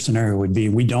nightmare scenario would be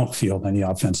we don't field any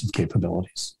offensive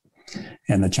capabilities.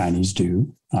 And the Chinese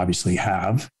do, obviously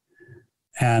have.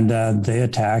 And they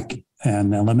attack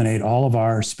and eliminate all of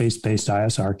our space-based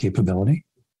ISR capability.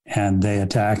 And they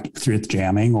attack through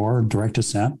jamming or direct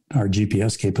ascent, our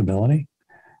GPS capability.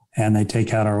 And they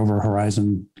take out our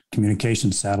over-horizon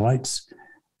communication satellites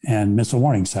and missile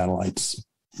warning satellites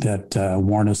that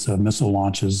warn us of missile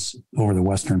launches over the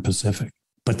Western Pacific.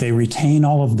 But they retain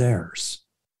all of theirs.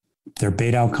 Their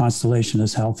Beidou constellation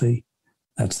is healthy.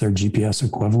 That's their GPS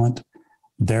equivalent.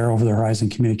 Their over-the-horizon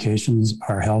communications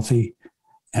are healthy.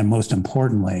 And most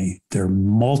importantly, their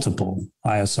multiple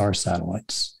ISR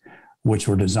satellites, which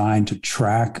were designed to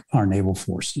track our naval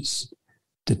forces,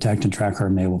 detect and track our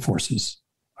naval forces,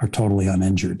 are totally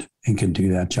uninjured and can do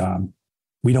that job.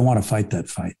 We don't want to fight that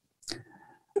fight.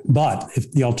 But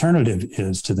if the alternative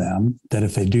is to them that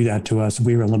if they do that to us,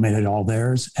 we eliminate all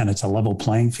theirs and it's a level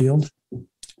playing field,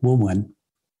 we'll win.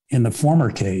 In the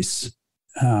former case,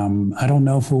 I don't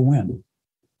know if we'll win,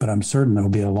 but I'm certain there'll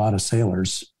be a lot of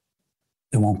sailors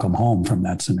that won't come home from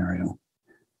that scenario,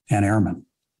 and airmen.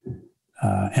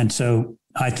 And so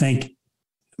I think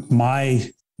my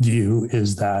view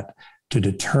is that to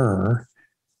deter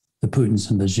the Putins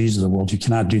and the Xis of the world, you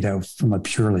cannot do that from a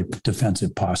purely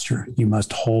defensive posture. You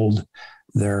must hold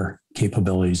their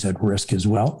capabilities at risk as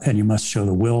well, and you must show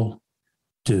the will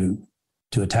to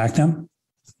attack them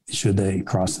should they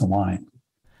cross the line.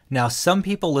 Now, some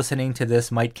people listening to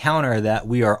this might counter that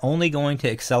we are only going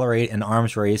to accelerate an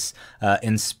arms race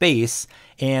in space,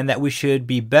 and that we should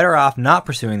be better off not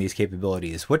pursuing these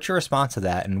capabilities. What's your response to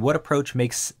that, and what approach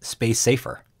makes space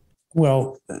safer?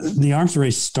 Well, the arms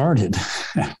race started.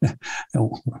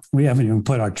 We haven't even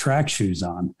put our track shoes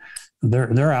on.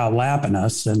 They're out lapping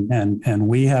us, and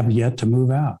we have yet to move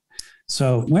out.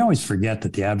 So we always forget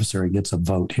that the adversary gets a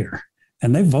vote here,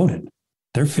 and they voted.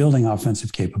 They're fielding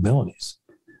offensive capabilities.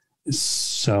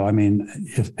 So, I mean,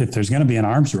 if there's going to be an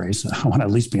arms race, I want to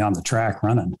at least be on the track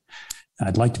running.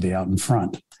 I'd like to be out in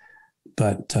front.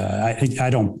 But I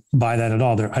don't buy that at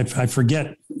all. I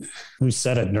forget who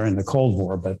said it during the Cold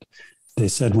War, but they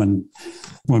said when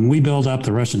we build up,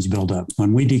 the Russians build up.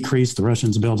 When we decrease, the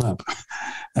Russians build up.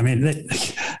 I mean,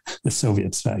 the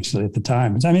Soviets actually at the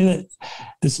time. I mean,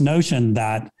 this notion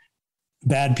that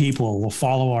bad people will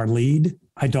follow our lead,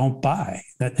 I don't buy.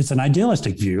 That it's an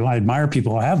idealistic view. I admire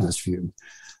people who have this view,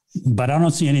 but I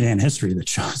don't see anything in history that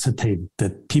shows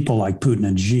that people like Putin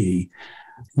and Xi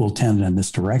will tend in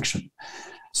this direction.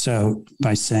 So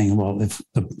by saying, well, if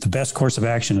the best course of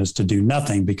action is to do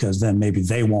nothing because then maybe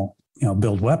they won't,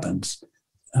 build weapons.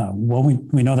 Well,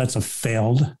 we know that's a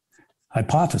failed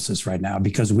hypothesis right now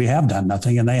because we have done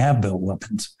nothing and they have built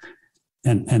weapons.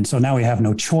 And so now we have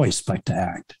no choice but to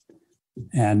act.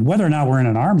 And whether or not we're in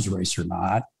an arms race or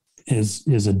not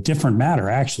is a different matter,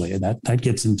 actually. And that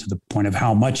gets into the point of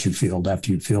how much you field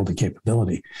after you field the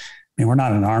capability. I mean, we're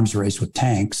not in an arms race with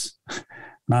tanks,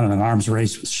 not in an arms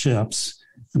race with ships,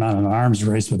 not in an arms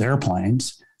race with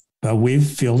airplanes, but we've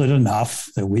fielded enough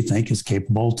that we think is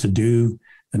capable to do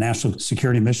the national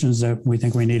security missions that we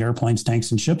think we need airplanes,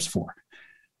 tanks, and ships for.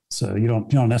 So you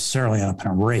don't necessarily end up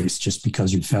in a race just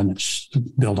because you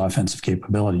build offensive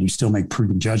capability. You still make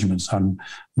prudent judgments on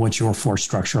what your force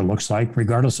structure looks like,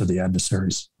 regardless of the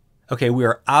adversaries. Okay, we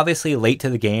are obviously late to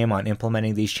the game on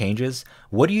implementing these changes.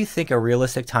 What do you think a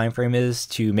realistic time frame is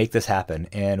to make this happen,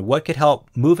 and what could help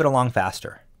move it along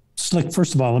faster? Slick,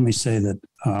 first of all, let me say that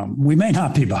we may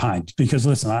not be behind because,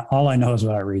 listen, all I know is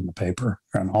what I read in the paper,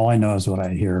 and all I know is what I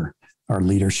hear our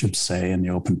leadership say in the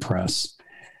open press.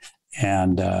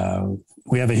 And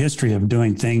we have a history of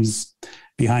doing things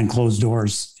behind closed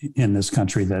doors in this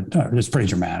country that is pretty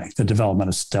dramatic. The development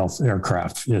of stealth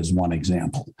aircraft is one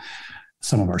example.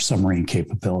 Some of our submarine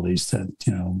capabilities that,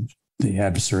 the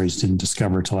adversaries didn't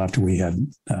discover until after we had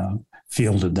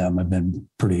fielded them have been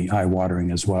pretty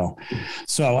eye-watering as well.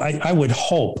 So I would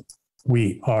hope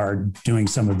we are doing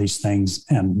some of these things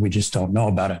and we just don't know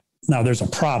about it. Now, there's a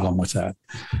problem with that.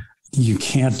 You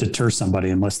can't deter somebody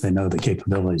unless they know the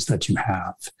capabilities that you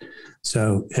have.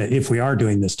 So if we are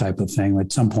doing this type of thing,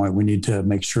 at some point we need to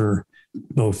make sure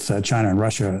both China and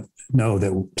Russia know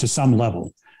that to some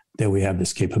level that we have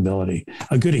this capability.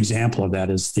 A good example of that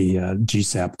is the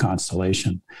GSAP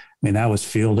constellation. I mean, that was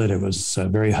fielded. It was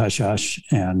very hush-hush,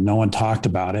 and no one talked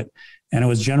about it. And it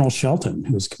was General Chilton,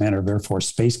 who was commander of Air Force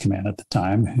Space Command at the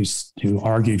time, who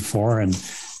argued for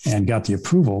and got the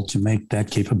approval to make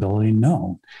that capability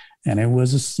known. And it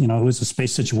was a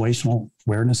space situational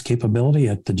awareness capability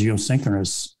at the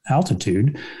geosynchronous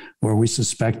altitude, where we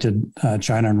suspected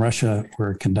China and Russia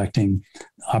were conducting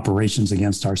operations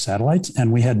against our satellites,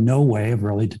 and we had no way of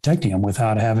really detecting them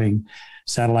without having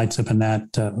satellites up in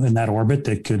that orbit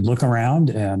that could look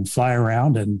around and fly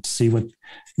around and see what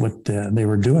they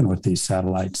were doing with these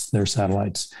satellites, their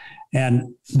satellites.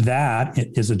 And that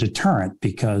is a deterrent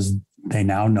because they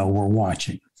now know we're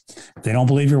watching. If they don't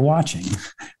believe you're watching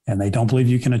and they don't believe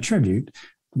you can attribute,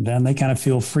 then they kind of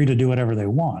feel free to do whatever they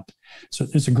want. So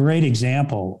it's a great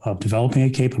example of developing a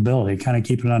capability, kind of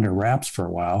keeping it under wraps for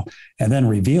a while, and then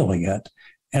revealing it,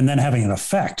 and then having an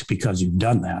effect because you've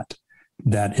done that.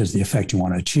 That is the effect you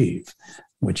want to achieve,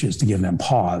 which is to give them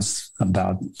pause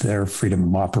about their freedom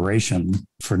of operation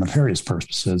for nefarious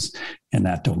purposes in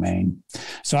that domain.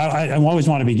 So I always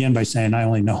want to begin by saying I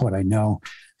only know what I know,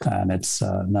 and it's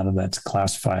none of that's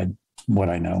classified what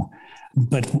I know.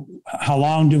 But how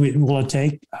long will it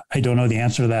take? I don't know the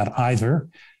answer to that either.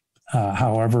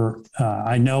 However,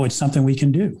 I know it's something we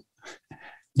can do.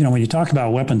 You know, when you talk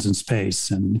about weapons in space,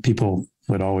 and people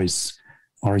would always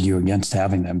argue against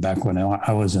having them back when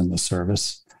I was in the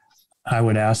service, I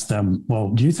would ask them, well,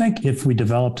 do you think if we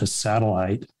developed a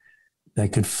satellite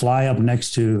that could fly up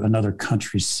next to another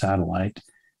country's satellite,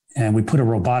 and we put a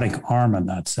robotic arm on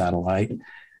that satellite,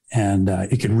 and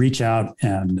it could reach out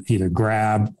and either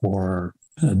grab or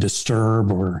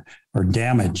disturb or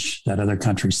damage that other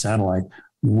country's satellite,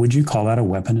 would you call that a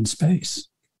weapon in space?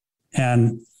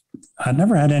 And I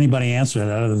never had anybody answer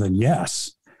that other than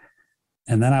yes.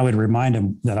 And then I would remind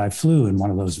them that I flew in one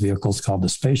of those vehicles called the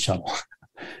space shuttle.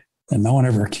 And no one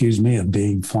ever accused me of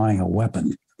flying a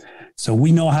weapon. So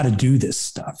we know how to do this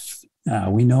stuff.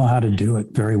 We know how to do it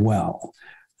very well.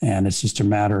 And it's just a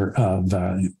matter of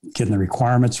getting the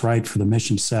requirements right for the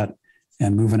mission set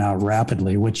and moving out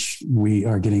rapidly, which we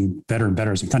are getting better and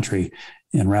better as a country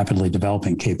in rapidly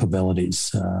developing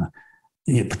capabilities,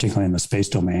 particularly in the space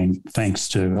domain, thanks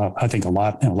to, I think, in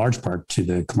a large part to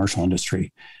the commercial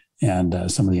industry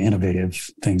and some of the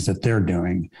innovative things that they're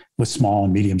doing with small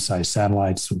and medium-sized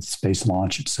satellites, with space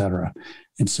launch, et cetera.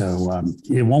 And so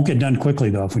it won't get done quickly,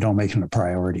 though, if we don't make it a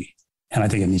priority. And I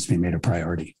think it needs to be made a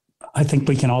priority. I think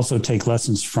we can also take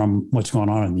lessons from what's going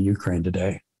on in the Ukraine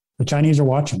today. The Chinese are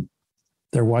watching.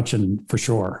 They're watching for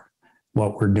sure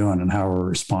what we're doing and how we're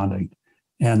responding.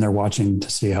 And they're watching to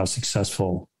see how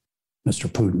successful Mr.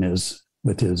 Putin is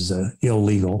with his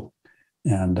illegal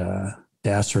and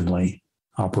dastardly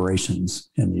operations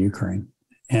in the Ukraine.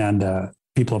 And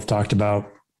people have talked about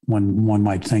when one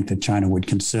might think that China would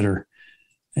consider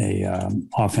a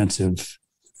offensive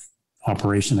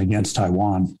operation against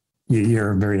Taiwan. You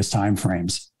hear various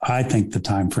timeframes. I think the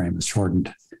time frame is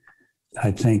shortened.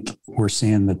 I think we're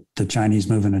seeing that the Chinese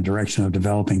move in a direction of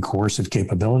developing coercive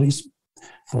capabilities,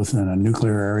 both in a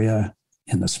nuclear area,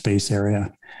 in the space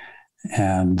area,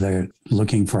 and they're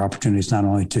looking for opportunities not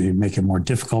only to make it more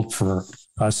difficult for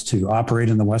us to operate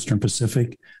in the Western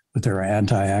Pacific with their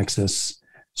anti-access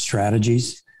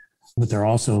strategies, but they're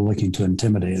also looking to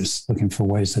intimidate us, looking for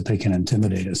ways that they can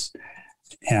intimidate us.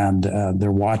 And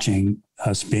they're watching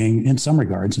us being, in some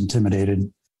regards,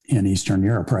 intimidated in Eastern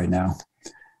Europe right now.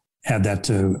 Add that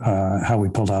to how we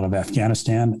pulled out of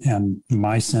Afghanistan. And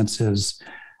my sense is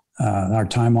our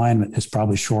timeline is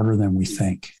probably shorter than we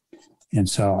think. And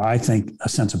so I think a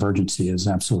sense of urgency is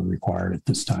absolutely required at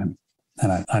this time.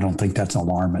 And I don't think that's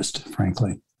alarmist,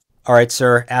 frankly. All right,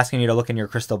 sir, asking you to look in your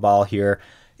crystal ball here.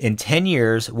 In 10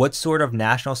 years, what sort of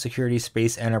national security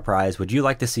space enterprise would you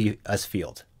like to see us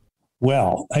field?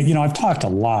 Well, I've talked a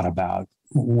lot about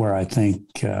where I think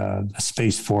the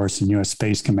Space Force and U.S.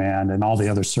 Space Command and all the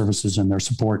other services and their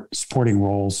supporting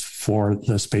roles for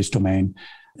the space domain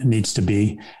needs to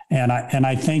be. And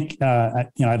I think,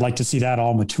 I'd like to see that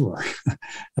all mature.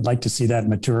 I'd like to see that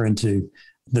mature into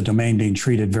the domain being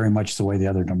treated very much the way the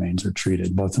other domains are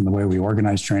treated, both in the way we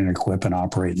organize, train, and equip and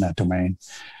operate in that domain.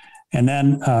 And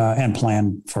then, and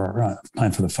plan for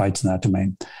the fights in that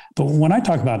domain. But when I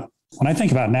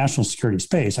think about national security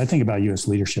space, I think about U.S.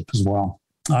 leadership as well.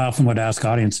 I often would ask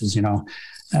audiences,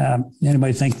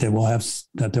 anybody think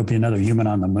that there'll be another human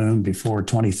on the moon before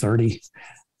 2030?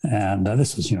 And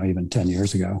this was, even 10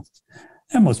 years ago.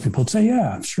 And most people would say,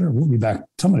 yeah, sure, we'll be back.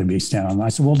 Somebody will be standing on. I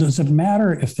said, well, does it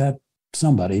matter if that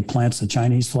somebody plants a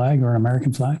Chinese flag or an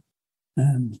American flag?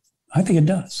 And I think it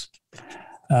does.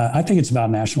 I think it's about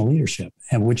national leadership,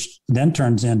 and which then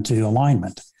turns into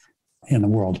alignment in the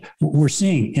world. We're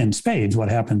seeing in spades what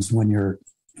happens when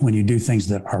you do things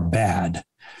that are bad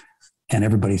and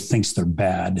everybody thinks they're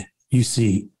bad. You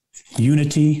see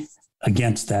unity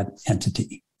against that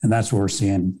entity. And that's what we're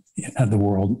seeing the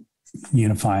world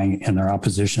unifying in their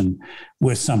opposition,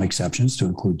 with some exceptions to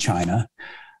include China,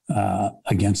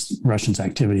 against Russia's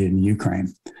activity in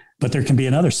Ukraine. But there can be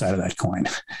another side of that coin.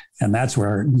 And that's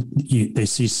where they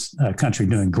see a country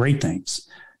doing great things.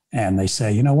 And they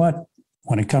say, you know what?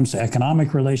 When it comes to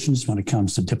economic relations, when it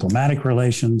comes to diplomatic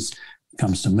relations, when it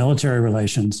comes to military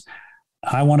relations,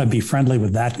 I want to be friendly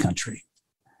with that country.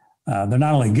 They're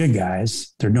not only good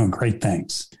guys, they're doing great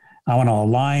things. I want to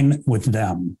align with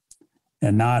them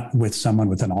and not with someone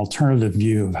with an alternative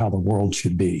view of how the world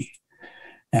should be.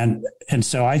 And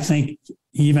so I think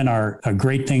even our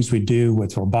great things we do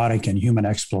with robotic and human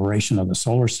exploration of the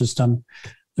solar system,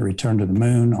 the return to the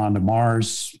moon, onto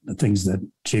Mars, the things that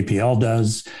JPL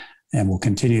does and will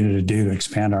continue to do to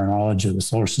expand our knowledge of the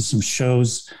solar system,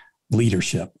 shows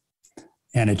leadership.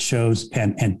 And it shows,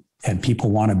 and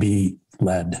people want to be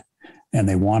led, and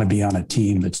they want to be on a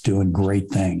team that's doing great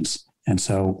things. And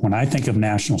so when I think of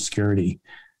national security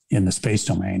in the space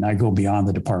domain, I go beyond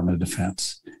the Department of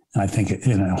Defense. And I think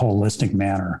in a holistic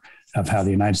manner of how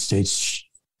the United States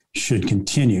should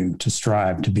continue to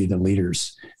strive to be the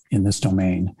leaders in this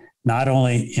domain, not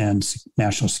only in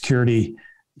national security,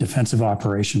 defensive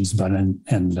operations, but in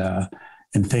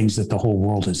things that the whole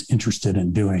world is interested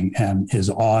in doing and is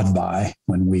awed by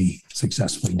when we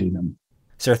successfully do them.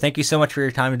 Sir, thank you so much for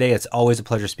your time today. It's always a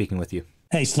pleasure speaking with you.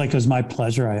 Hey, Slick, it was my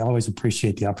pleasure. I always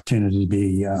appreciate the opportunity to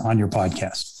be on your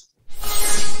podcast.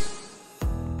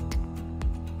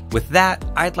 With that,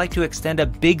 I'd like to extend a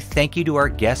big thank you to our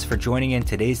guests for joining in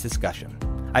today's discussion.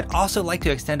 I'd also like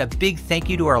to extend a big thank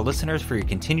you to our listeners for your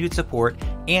continued support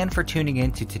and for tuning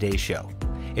in to today's show.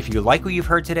 If you like what you've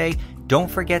heard today, don't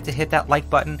forget to hit that like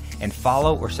button and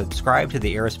follow or subscribe to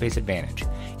the Aerospace Advantage.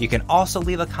 You can also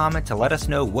leave a comment to let us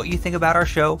know what you think about our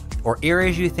show or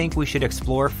areas you think we should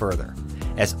explore further.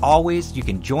 As always, you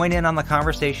can join in on the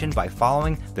conversation by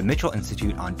following the Mitchell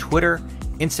Institute on Twitter,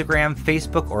 Instagram,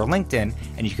 Facebook, or LinkedIn,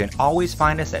 and you can always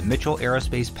find us at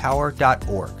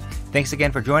mitchellaerospacepower.org. Thanks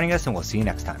again for joining us, and we'll see you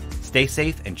next time. Stay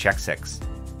safe and check 6.